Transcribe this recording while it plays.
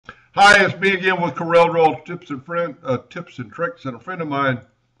Hi, it's me again with Corel Roll tips and tricks. And a friend of mine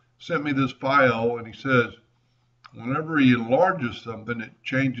sent me this file, and he says whenever he enlarges something, it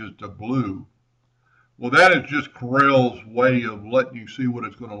changes to blue. Well, that is just Corel's way of letting you see what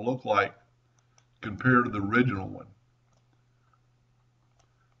it's going to look like compared to the original one.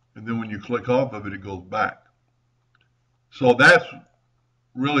 And then when you click off of it, it goes back. So that's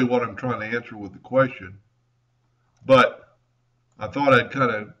really what I'm trying to answer with the question. But I thought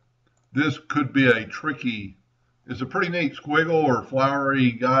this could be a tricky, it's a pretty neat squiggle or flower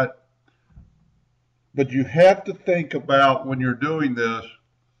you got. But you have to think about when you're doing this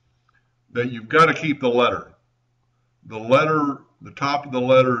that you've got to keep the letter. The top of the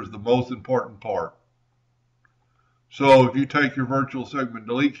letter is the most important part. So if you take your virtual segment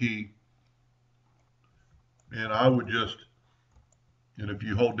delete key, and if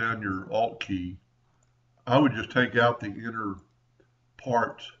you hold down your Alt key, I would just take out the inner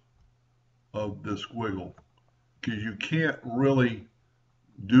parts of the squiggle because you can't really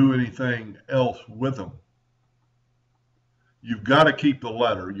do anything else with them. You've got to keep the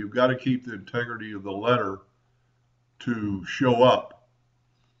letter. You've got to keep the integrity of the letter to show up.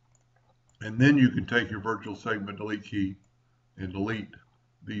 And then you can take your virtual segment delete key and delete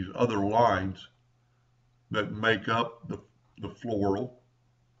these other lines that make up the floral.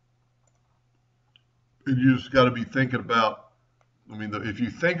 And you just got to be thinking about, if you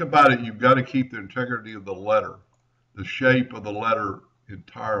think about it, you've got to keep the integrity of the letter, the shape of the letter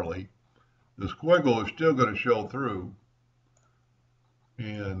entirely. The squiggle is still going to show through.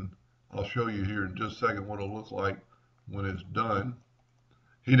 And I'll show you here in just a second what it'll look like when it's done.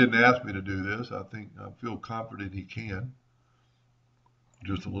 He didn't ask me to do this. I feel confident he can.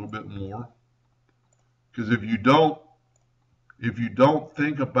 Just a little bit more. Because if you don't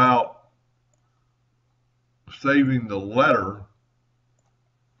think about saving the letter,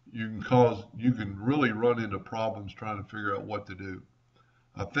 you can really run into problems trying to figure out what to do.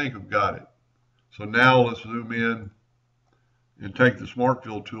 I think I've got it. So now let's zoom in and take the Smart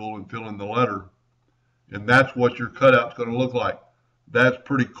Fill tool and fill in the letter. And that's what your cutout's going to look like. That's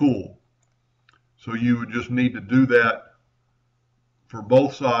pretty cool. So you would just need to do that for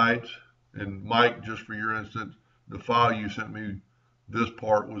both sides. And Mike, just for your instance, the file you sent me, this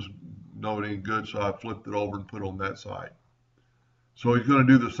part was noting good, so I flipped it over and put it on that side. So he's going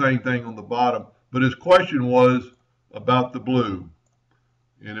to do the same thing on the bottom. But his question was about the blue,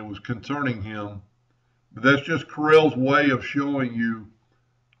 and it was concerning him. But that's just Corel's way of showing you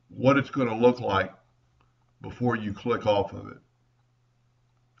what it's going to look like before you click off of it.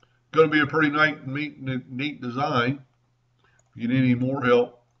 Going to be a pretty neat design. If you need any more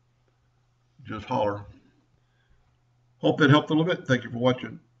help, just holler. Hope that helped a little bit. Thank you for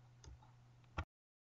watching.